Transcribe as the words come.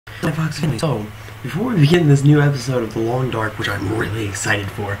Fox Family. So, before we begin this new episode of The Long Dark, which I'm really excited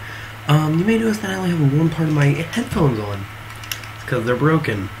for, you may notice that I only have one part of my headphones on. It's because they're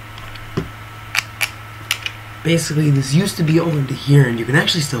broken. Basically, this used to be on to here, and you can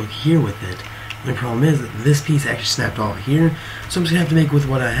actually still hear with it. The problem is that this piece actually snapped off here, so I'm just going to have to make with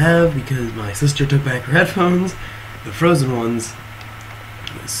what I have, because my sister took back her headphones, the frozen ones.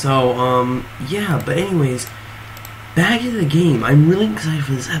 So, yeah, but anyways, back to the game. I'm really excited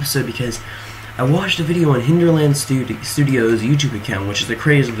for this episode because I watched a video on Hinterland Studios' YouTube account, which is the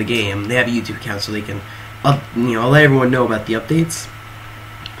creators of the game. They have a YouTube account so they can, let everyone know about the updates.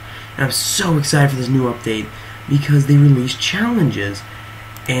 And I'm so excited for this new update because they released challenges.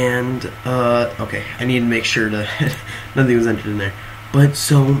 And, okay, I need to make sure that nothing was entered in there. But,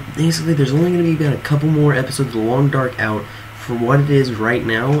 so, basically, there's only going to be about a couple more episodes of The Long Dark out. For what it is right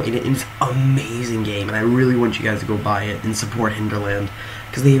now, it's an amazing game, and I really want you guys to go buy it and support Hinterland,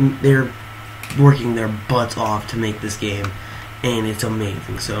 because they're working their butts off to make this game, and it's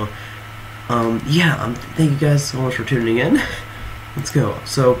amazing. So, yeah, thank you guys so much for tuning in. Let's go.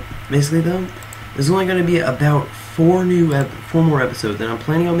 So, basically, though, there's only going to be about four more episodes, and I'm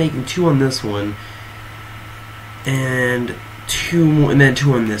planning on making 2 on this one, and 2 more, and then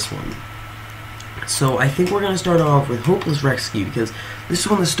 2 on this one. So I think we're going to start off with Hopeless Rescue, because this is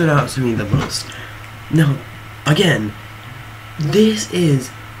one that stood out to me the most. Now, again, this is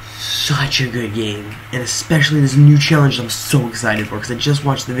such a good game, and especially this new challenge I'm so excited for, because I just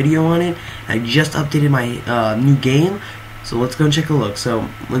watched the video on it, and I just updated my new game, so let's go and take a look. So,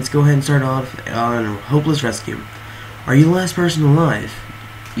 let's go ahead and start off on Hopeless Rescue. Are you the last person alive?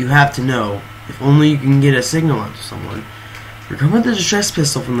 You have to know, if only you can get a signal out to someone. Recover the distress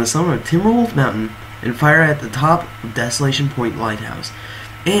pistol from the summit of Timberwolf Mountain and fire at the top of Desolation Point Lighthouse.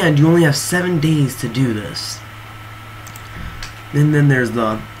 And you only have 7 days to do this. And then there's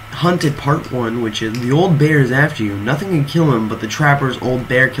the Hunted Part 1, which is the old bear is after you. Nothing can kill him but the trapper's old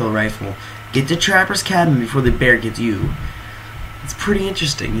bear kill rifle. Get to trapper's cabin before the bear gets you. It's pretty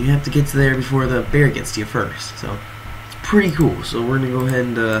interesting. You have to get to there before the bear gets to you first. So, it's pretty cool. So we're going to go ahead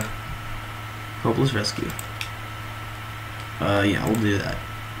and Hopeless Rescue. Yeah, we'll do that.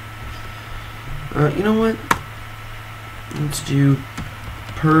 You know what? Let's do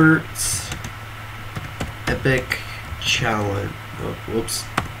Pert's Epic Challenge. Oh, whoops.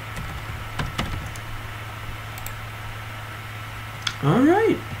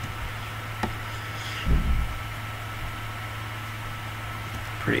 Alright.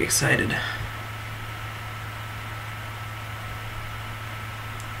 Pretty excited.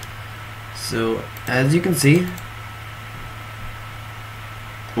 So, as you can see,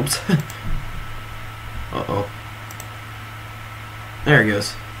 oops. Uh-oh. There it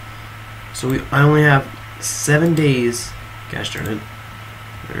goes. So I only have 7 days. Gosh darn it.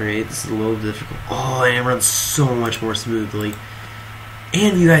 Alright, this is a little difficult. Oh, and it runs so much more smoothly.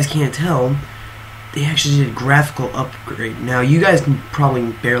 And you guys can't tell, they actually did a graphical upgrade. Now, you guys can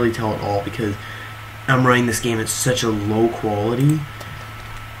probably barely tell at all because I'm running this game at such a low quality.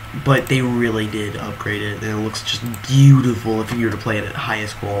 But they really did upgrade it, and it looks just beautiful if you were to play it at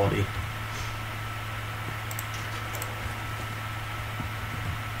highest quality.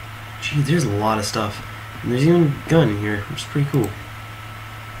 Geez, there's a lot of stuff. And there's even a gun in here, which is pretty cool.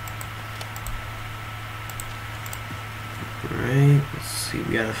 Alright, let's see,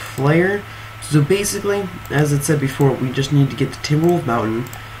 we got a flare. So basically, as it said before, we just need to get to Timberwolf Mountain,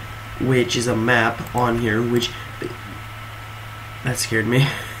 which is a map on here, which... that scared me.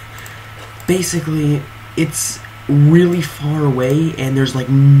 Basically, it's really far away, and there's like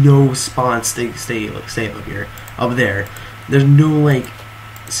no spots to stay up here, up there. There's no like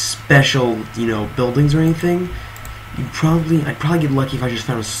special, buildings or anything. I'd probably get lucky if I just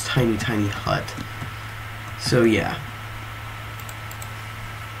found a tiny hut. So yeah.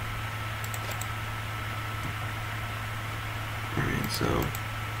 All right, so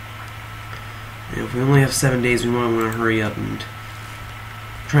if we only have 7 days, we want to hurry up and.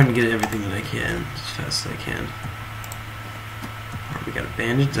 Trying to get everything that I can as fast as I can. Right, we got a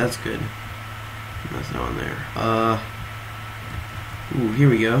bandage, that's good. Nothing on there. Ooh, here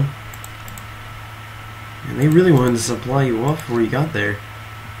we go. And they really wanted to supply you off before you got there.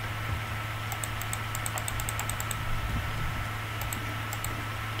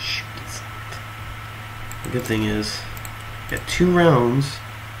 The good thing is, got 2 rounds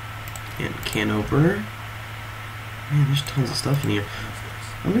and a can opener. Man, there's tons of stuff in here.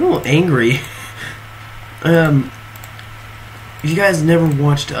 I'm a little angry. If you guys never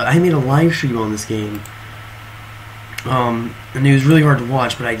watched, I made a live stream on this game. And it was really hard to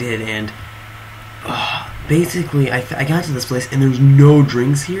watch, but I did, and basically, I got to this place and there's no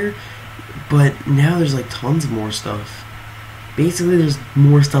drinks here, but now there's like tons of more stuff. Basically, there's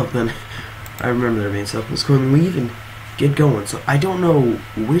more stuff than I remember there being. So let's go and leave and get going. So I don't know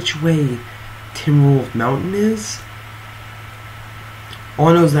which way Timberwolf Mountain is. All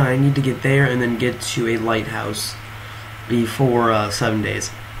I know is that I need to get there and then get to a lighthouse before 7 days,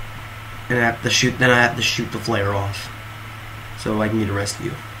 and I have to shoot. Then I have to shoot the flare off, so I can get a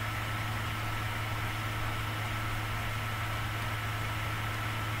rescue.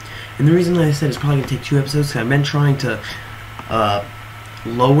 And the reason that I said it's probably gonna take 2 episodes, because I've been trying to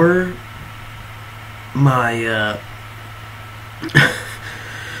lower my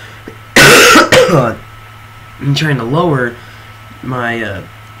I'm trying to lower my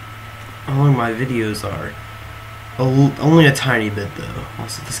how long my videos are. Only a tiny bit though.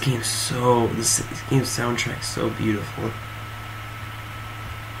 Also, this game's soundtrack's so beautiful.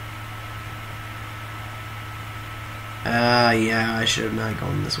 Yeah, I should have not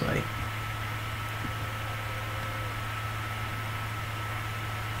gone this way.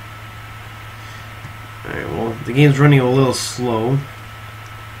 Alright, well, the game's running a little slow.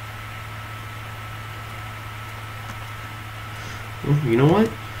 Well, you know what?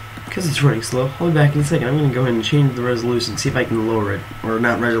 Because it's running slow, I'll be back in a second. I'm going to go ahead and change the resolution, see if I can lower it. Or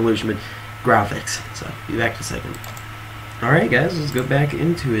not resolution, but graphics. So, be back in a second. Alright guys, let's go back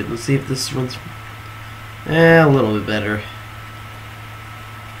into it. Let's see if this runs a little bit better.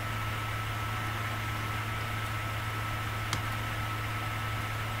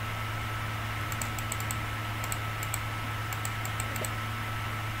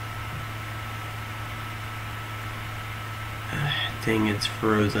 Dang, it's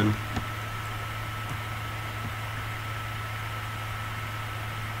frozen.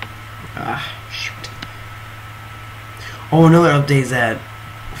 Shoot. Oh, another update is that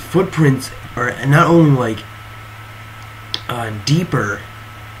footprints are not only like deeper,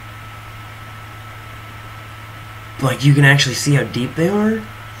 like you can actually see how deep they are,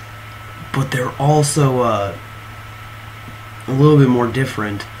 but they're also a little bit more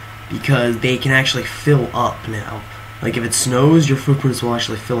different because they can actually fill up now. Like if it snows, your footprints will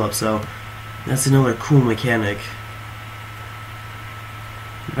actually fill up, so that's another cool mechanic.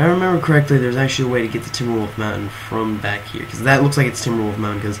 If I remember correctly, there's actually a way to get to Timberwolf Mountain from back here, because that looks like it's Timberwolf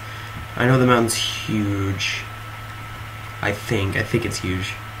Mountain, because I know the mountain's huge. I think it's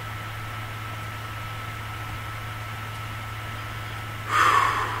huge.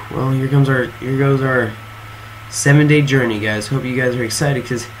 Well, here goes our 7-day journey, guys. Hope you guys are excited,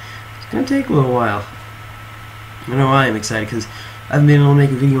 because it's gonna take a little while. I know I am excited because I haven't been able to make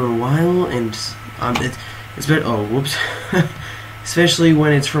a video in a while, and it's been, oh whoops, especially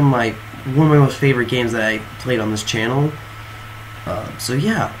when it's from one of my most favorite games that I played on this channel. So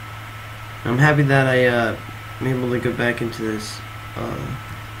yeah, I'm happy that I'm able to go back into this.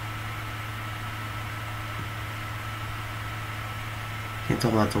 Can't tell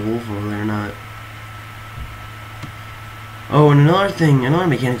if that's a wolf over there or not. Oh, and another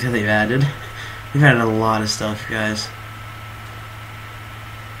mechanic that they've added. They've added a lot of stuff, guys.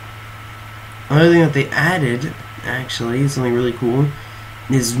 Another thing that they added, actually, something really cool,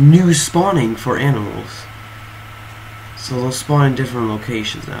 is new spawning for animals. So they'll spawn in different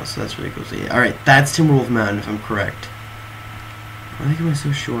locations now, so that's really cool. So yeah, alright, that's Timberwolf Mountain, if I'm correct. Why am I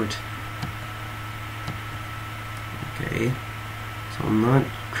so short? Okay, so I'm not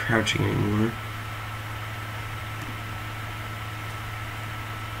crouching anymore.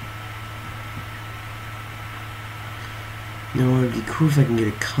 No, it would be cool if I can get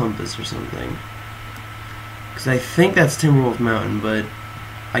a compass or something. Because I think that's Timberwolf Mountain, but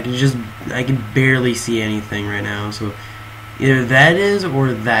I can barely see anything right now. So either that is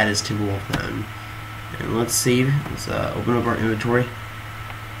or that is Timberwolf Mountain. And let's see. Let's open up our inventory.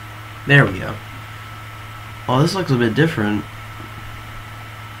 There we go. Oh, this looks a bit different.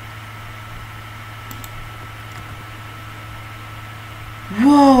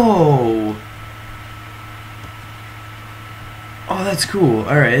 Whoa! Oh, that's cool.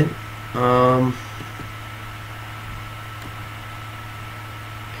 Alright.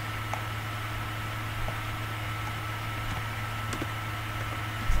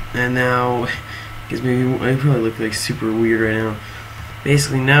 And now, because maybe I probably look like super weird right now.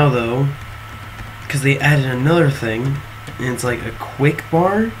 Basically now though, because they added another thing, and it's like a quick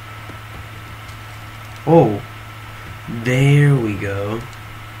bar. Oh, there we go.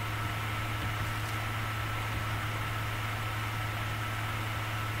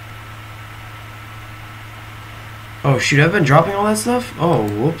 Oh shoot, I've been dropping all that stuff? Oh,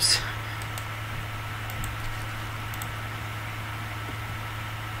 whoops.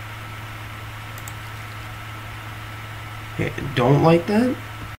 Okay, don't like that?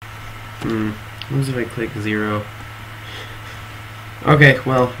 What if I click 0? Okay,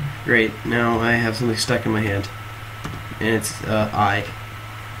 well, great. Now I have something stuck in my hand. And it's, I.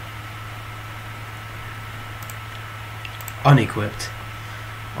 Unequipped.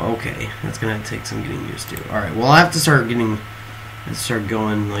 Okay, that's gonna take some getting used to. Alright, well I have to start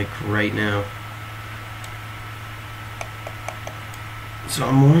going, like, right now. So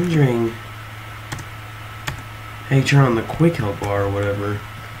I'm wondering how you turn on the quick help bar or whatever.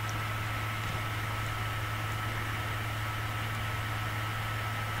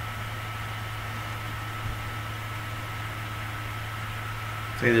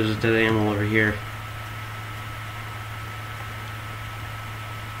 Looks like there's a dead animal over here.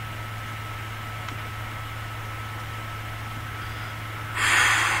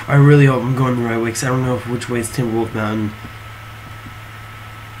 I really hope I'm going the right way, because I don't know which way is Timberwolf Mountain.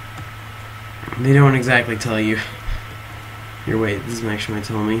 They don't exactly tell you. Here, wait, this is actually going to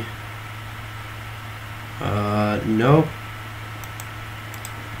tell me. Nope.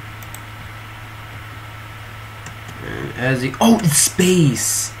 And as he... Oh, it's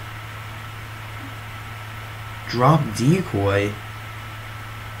space! Drop decoy.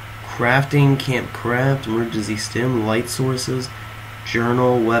 Crafting, camp craft, emergency stim, light sources,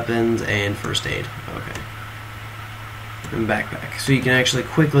 journal, weapons, and first aid. Okay. And backpack. So you can actually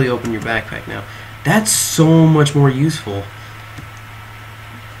quickly open your backpack now. That's so much more useful.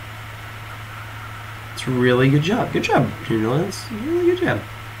 It's a really good job. Good job, That's a really good job.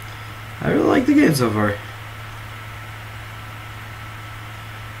 I really like the game so far.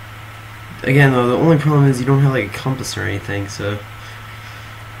 Again, though, the only problem is you don't have like a compass or anything, so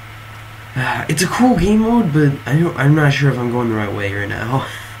it's a cool game mode, but I'm not sure if I'm going the right way right now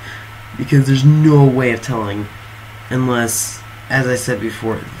because there's no way of telling unless, as I said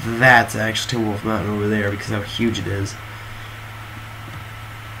before, that's actually Timberwolf Mountain over there because how huge it is.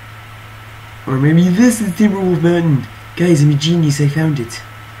 Or maybe this is Timberwolf Mountain. Guys, I'm a genius, I found it.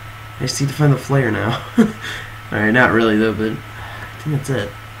 I just need to find the flare now. Alright, not really though, but I think that's it.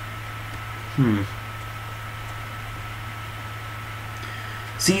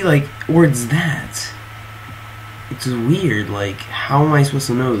 See, like, or it's that. It's weird, like, how am I supposed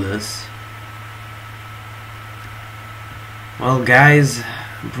to know this? Well, guys,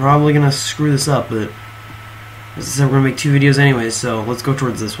 I'm probably gonna screw this up, but as I said, we're gonna make 2 videos anyways, so let's go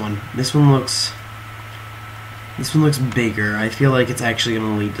towards this one. This one looks bigger. I feel like it's actually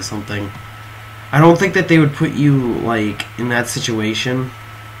gonna lead to something. I don't think that they would put you, like, in that situation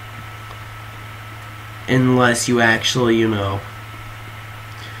unless you actually, you know,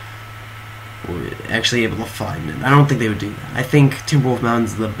 were actually able to find it. I don't think they would do that. I think Timberwolf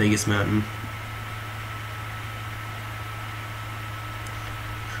Mountain's the biggest mountain.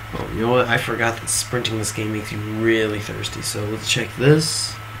 Oh, you know what? I forgot that sprinting this game makes you really thirsty, so let's check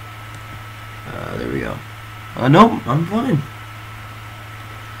this. There we go. Nope, I'm fine.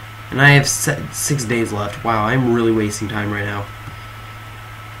 And I have 6 days left. Wow, I'm really wasting time right now.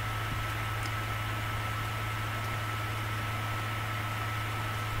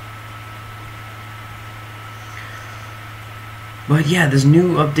 But yeah, this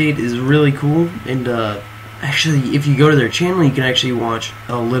new update is really cool, and actually, if you go to their channel, you can actually watch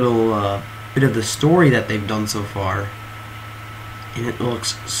a little bit of the story that they've done so far, and it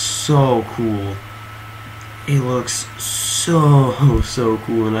looks so cool. It looks so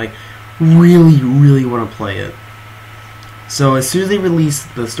cool, and I really want to play it. So as soon as they release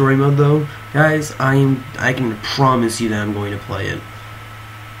the story mode, though, guys, I can promise you that I'm going to play it.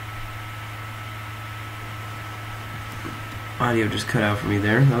 Audio just cut out for me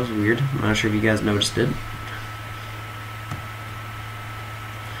there. That was weird. I'm not sure if you guys noticed it.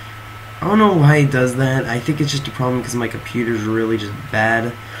 I don't know why it does that. I think it's just a problem because my computer's really just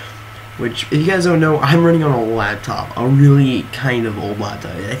bad. Which, if you guys don't know, I'm running on a laptop. A really kind of old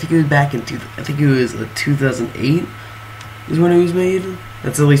laptop. I think it was back in 2008 is when it was made.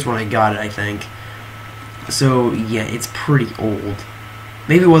 That's at least when I got it, I think. So, yeah, it's pretty old.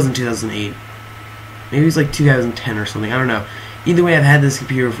 Maybe it wasn't 2008. Maybe it's like 2010 or something. I don't know. Either way, I've had this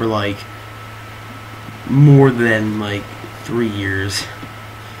computer for like more than like 3 years.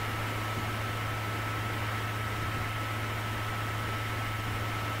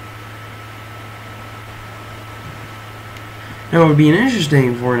 Now, what would be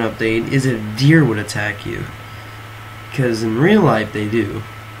interesting for an update is if deer would attack you. Because in real life, they do.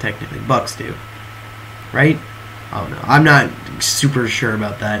 Technically, bucks do. Right? I don't know. I'm not super sure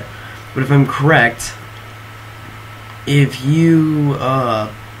about that. But if I'm correct, if you,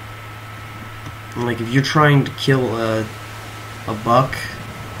 like, if you're trying to kill a buck,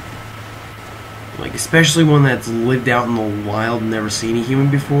 Like, especially one that's lived out in the wild and never seen a human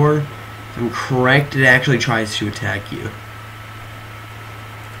before. If I'm correct, it actually tries to attack you.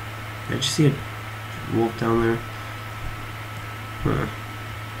 Did you see a wolf down there? Huh.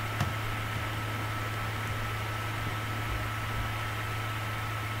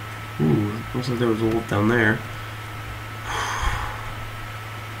 Ooh, looks like there was a wolf down there.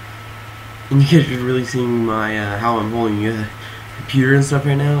 And you guys are really seeing my, how I'm holding the computer and stuff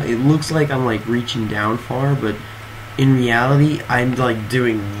right now. It looks like I'm like reaching down far, but in reality, I'm like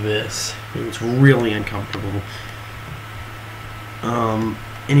doing this. And it's really uncomfortable. And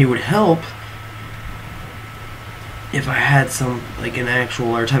it would help if I had some, like an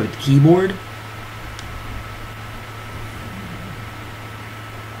actual or type of keyboard.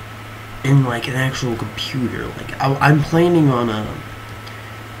 And like an actual computer. Like I'm planning on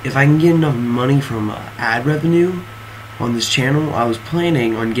if I can get enough money from ad revenue on this channel, I was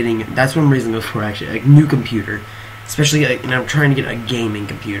planning on getting, that's one reason it for actually, a new computer. Especially, and I'm trying to get a gaming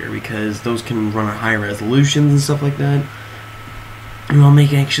computer because those can run at high resolutions and stuff like that. And I'll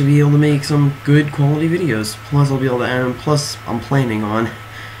actually be able to make some good quality videos. Plus I'll be able to, and plus I'm planning on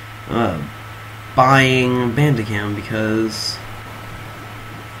buying Bandicam because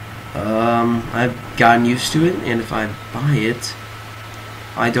I've gotten used to it, and if I buy it,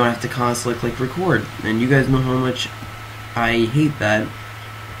 I don't have to constantly click record. And you guys know how much I hate that.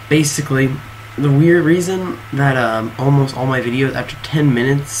 Basically, the weird reason that almost all my videos, after 10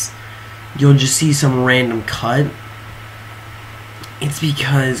 minutes, you'll just see some random cut. It's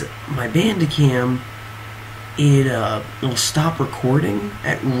because my Bandicam, it'll stop recording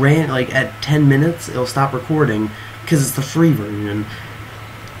at at 10 minutes. It'll stop recording because it's the free version.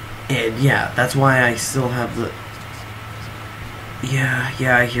 And yeah, that's why I still have the.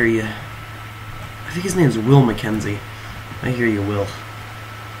 Yeah, I hear you. I think his name's Will McKenzie. I hear you, Will.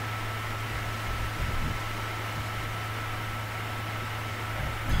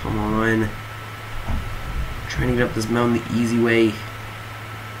 Come on. I'm trying to get up this mountain the easy way.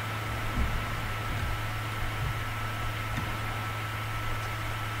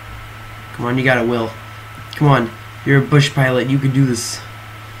 Come on, you got it, Will. Come on. You're a bush pilot. You can do this.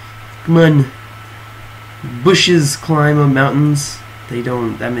 Come on. Bushes climb up mountains. They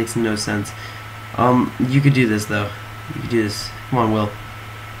don't. That makes no sense. You could do this, though. You could do this. Come on, Will.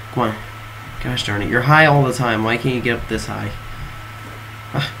 Come on. Gosh darn it. You're high all the time. Why can't you get up this high?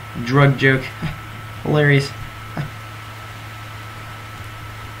 Drug joke. Hilarious.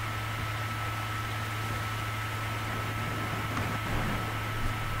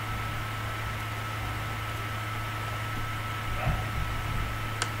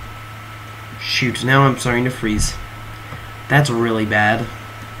 Shoot, now I'm starting to freeze. That's really bad.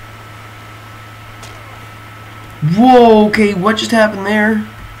 Whoa, okay, what just happened there?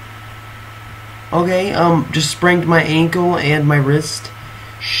 Okay, just sprained my ankle and my wrist.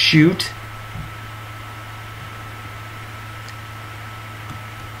 Shoot.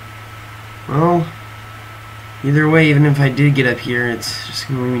 Well, either way, even if I did get up here, it's just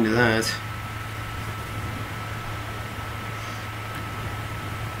gonna lead me to that.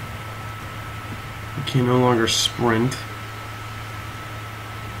 I can no longer sprint.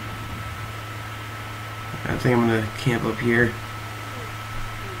 I think I'm gonna camp up here.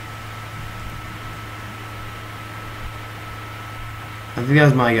 I think that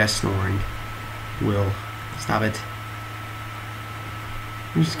was my guy snoring. Will, stop it.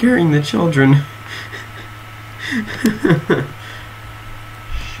 You're scaring the children. Shoot.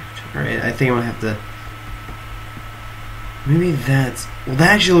 Alright, I think I'm gonna have to. Maybe that's. Well,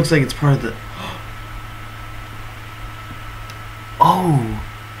 that actually looks like it's part of the. Oh.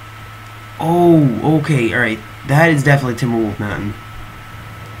 Oh, okay, alright. That is definitely Timberwolf Mountain.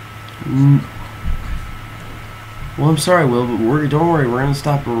 Well, I'm sorry, Will, but don't worry, we're gonna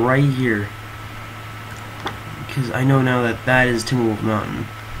stop right here. Because I know now that that is Timberwolf Mountain.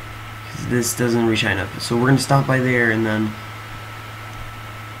 Because this doesn't reach high enough. So we're gonna stop by there, and then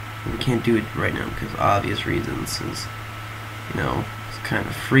we can't do it right now because obvious reasons. Is, you know, it's kind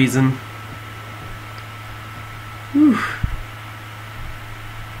of freezing. Whew.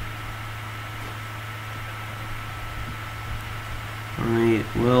 Alright,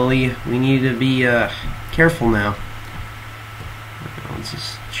 Willie, we need to be careful now. Let's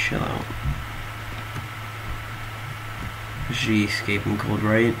just chill out. Is she escaping cold,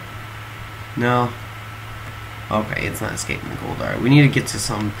 right? No. Okay, it's not escaping the cold. Alright, we need to get to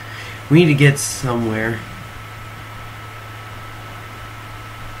some. We need to get somewhere.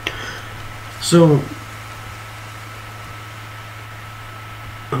 So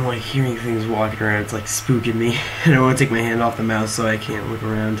I'm like hearing things walking around. It's like spooking me. And I want to take my hand off the mouse so I can't look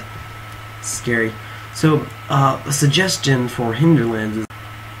around. Scary. So, a suggestion for Hinderlands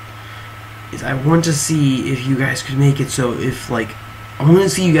is I want to see if you guys could make it so if, like, I want to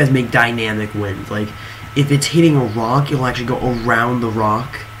see you guys make dynamic wind. Like, if it's hitting a rock, it'll actually go around the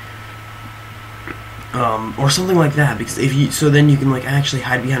rock. Or something like that, because if you, so then you can, like, actually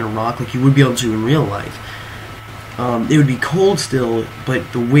hide behind a rock like you would be able to in real life. It would be cold still,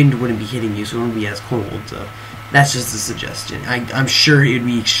 but the wind wouldn't be hitting you, so it wouldn't be as cold. So that's just a suggestion. I'm sure it would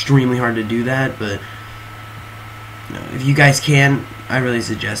be extremely hard to do that, but you know, if you guys can, I really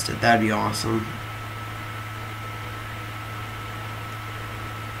suggest it. That'd be awesome.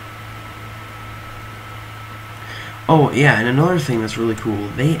 Oh yeah, and another thing that's really cool,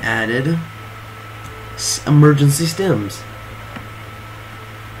 they added emergency stims.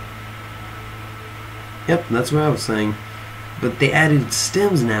 Yep, that's what I was saying. But they added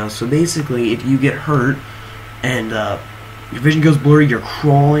stims now, so basically if you get hurt and your vision goes blurry, you're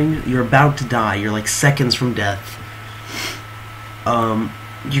crawling, you're about to die, you're like seconds from death,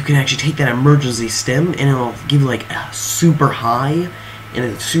 you can actually take that emergency stim and it'll give you like a super high and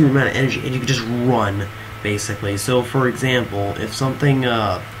a super amount of energy, and you can just run, basically. So for example, if something,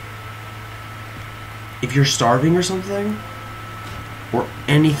 if you're starving or something, or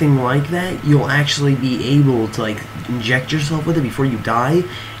anything like that, you'll actually be able to like inject yourself with it before you die,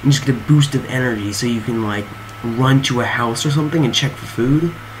 and just get a boost of energy, so you can like run to a house or something and check for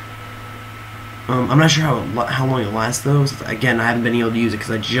food. I'm not sure how long it lasts though. Again, I haven't been able to use it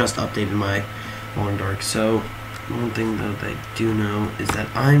because I just updated my Long Dark. So one thing though that I do know is that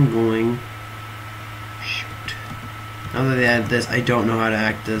I'm going. Shoot. Now that they added this, I don't know how to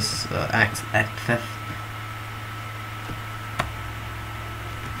act theft.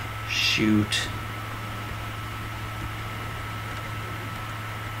 Shoot.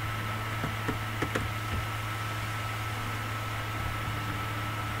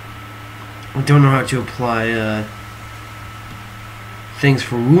 I don't know how to apply things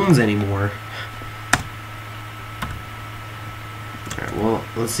for wounds anymore. Alright, well,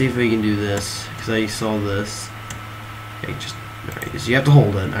 let's see if we can do this, because I saw this. Okay, just, alright, so you have to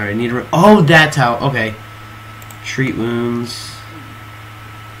hold it. Alright, need to, oh, that's how, okay. Treat wounds.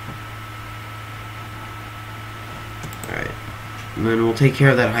 Alright, and then we'll take care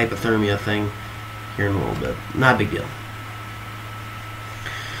of that hypothermia thing here in a little bit. Not a big deal.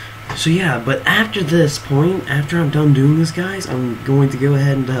 So yeah, but after this point, after I'm done doing this, guys, I'm going to go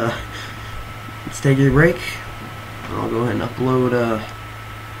ahead and let's take a break. I'll go ahead and upload a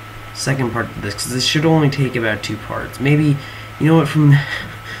second part of this, because this should only take about 2 parts. Maybe, you know what, from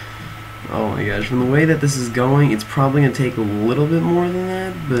oh my gosh, from the way that this is going, it's probably going to take a little bit more than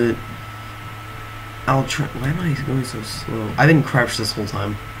that, but I'll try. Why am I going so slow? I've been crouched this whole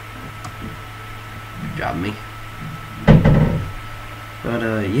time. Good job, me.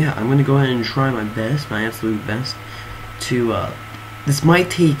 But, yeah, I'm going to go ahead and try my best, my absolute best, to, this might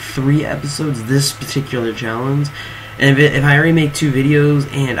take 3 episodes, this particular challenge, and if I already make 2 videos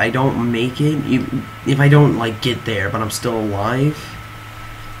and I don't make it, if I don't, like, get there, but I'm still alive,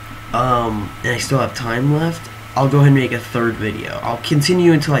 and I still have time left, I'll go ahead and make a 3rd video. I'll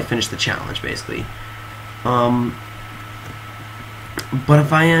continue until I finish the challenge, basically. But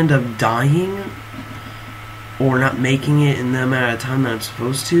if I end up dying, or not making it in the amount of time that I'm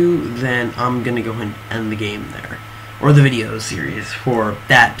supposed to, then I'm gonna go ahead and end the game there, or the video series for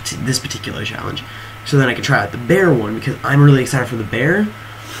this particular challenge, so then I can try out the bear one, because I'm really excited for the bear.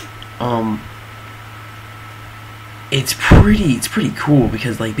 It's pretty cool,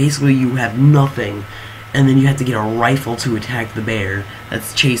 because like basically you have nothing, and then you have to get a rifle to attack the bear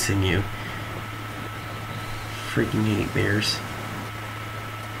that's chasing you. Freaking hate bears.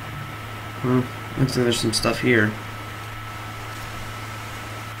 Looks like there's some stuff here.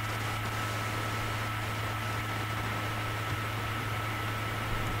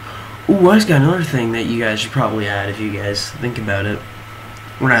 Ooh, I just got another thing that you guys should probably add if you guys think about it.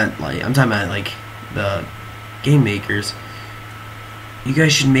 We're not, like, I'm talking about, like, the game makers. You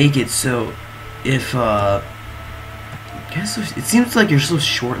guys should make it so if, guys, it seems like you're so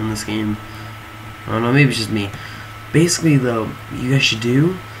short in this game. I don't know, maybe it's just me. Basically, though, what you guys should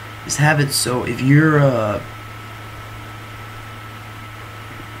do is have it so if you're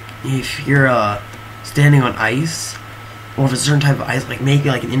standing on ice, or if it's a certain type of ice, like make it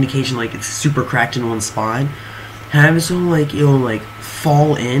like an indication like it's super cracked in one spot, have it so like it'll like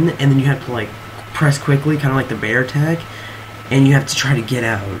fall in, and then you have to like press quickly, kind of like the bear attack, and you have to try to get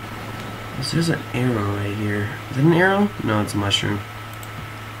out. So there's an arrow right here. Is that an arrow? No, it's a mushroom.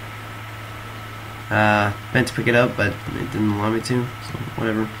 Meant to pick it up, but it didn't allow me to, so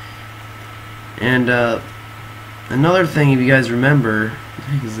whatever. And another thing, if you guys remember, what the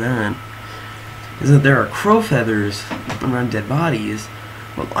heck is that? is that there are crow feathers around dead bodies.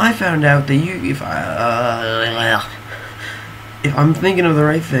 Well, I found out that if I'm thinking of the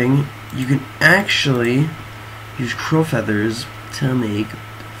right thing, you can actually use crow feathers to make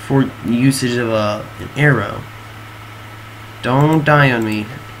for usage of an arrow. Don't die on me.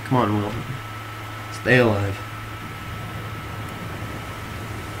 Come on, Will. Stay alive.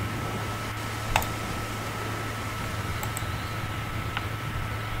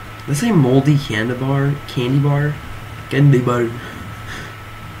 Let's say moldy candy bar. Candy bar. Oh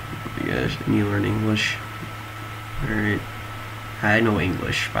my gosh, I need to learn English. Alright. I know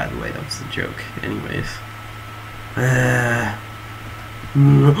English, by the way, that was a joke. Anyways.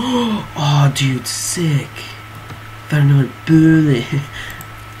 Oh, dude, sick. Found another bullet.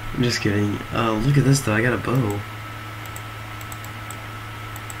 I'm just kidding. Look at this, though. I got a bow.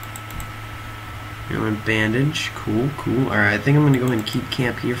 And a bandage. Cool, cool. Alright, I think I'm going to go ahead and keep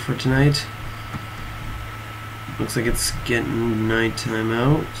camp here for tonight. Looks like it's getting nighttime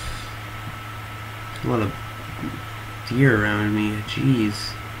out. There's a lot of deer around me.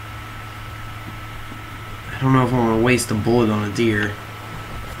 Jeez. I don't know if I want to waste a bullet on a deer.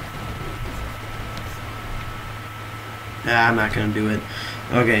 I'm not going to do it.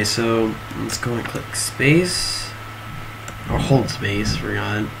 Okay, so let's go and click space. Or hold space,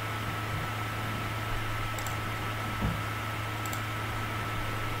 forgot.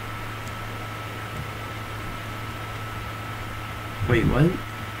 Wait, what?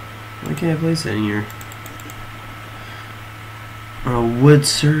 Why can't I place that in here? Wood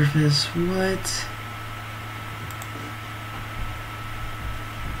surface, what?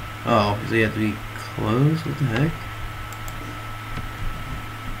 Oh, so you have to be closed? What the heck?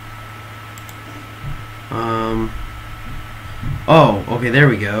 Oh, okay, there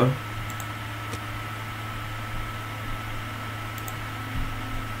we go.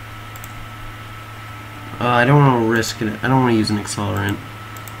 I don't want to risk it. I don't want to use an accelerant.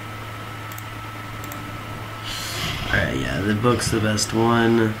 Alright, yeah, the book's the best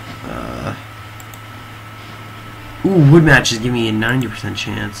one. Ooh, wood matches give me a 90%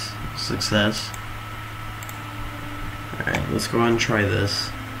 chance of success. Alright, let's go ahead and try this.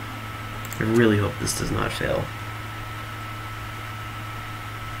 I really hope this does not fail.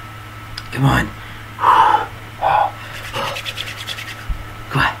 Come on.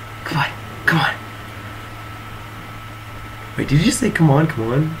 Come on, come on, come on. Wait, did you just say come on,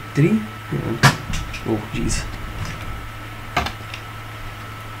 come on? Did he? Hang on. Oh, jeez.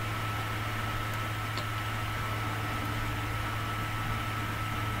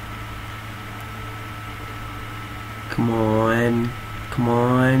 Come on. Come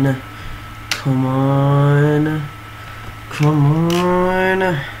on. Come on. Come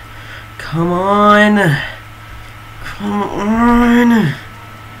on. Come on. Come on.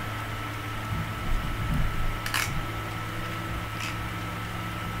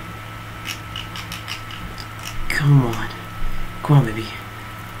 Come on. Come on, baby.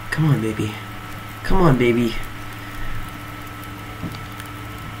 Come on, baby. Come on, baby.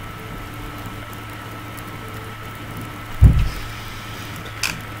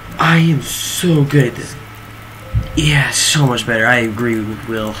 I am so good at this. Yeah, so much better. I agree with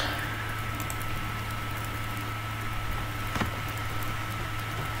Will.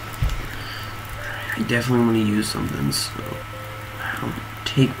 I definitely want to use something, so I'll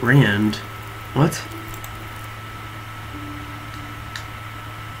take Rand. What?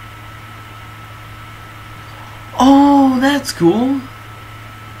 Oh, that's cool.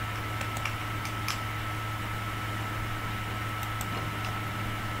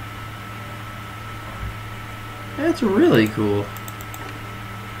 That's really cool.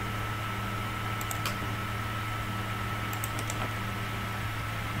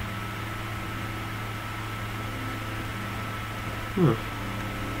 Huh.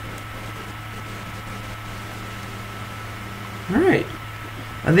 Alright.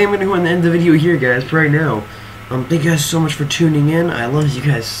 I think I'm going to go ahead and end the video here, guys, for right now. Thank you guys so much for tuning in. I love you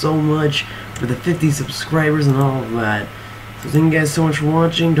guys so much for the 50 subscribers and all of that. So thank you guys so much for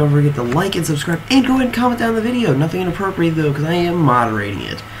watching. Don't forget to like and subscribe. And go ahead and comment down the video. Nothing inappropriate, though, because I am moderating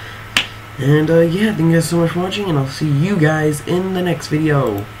it. And, yeah, thank you guys so much for watching. And I'll see you guys in the next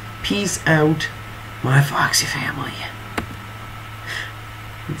video. Peace out, my Foxy family.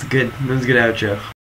 That's good. That was a good outro.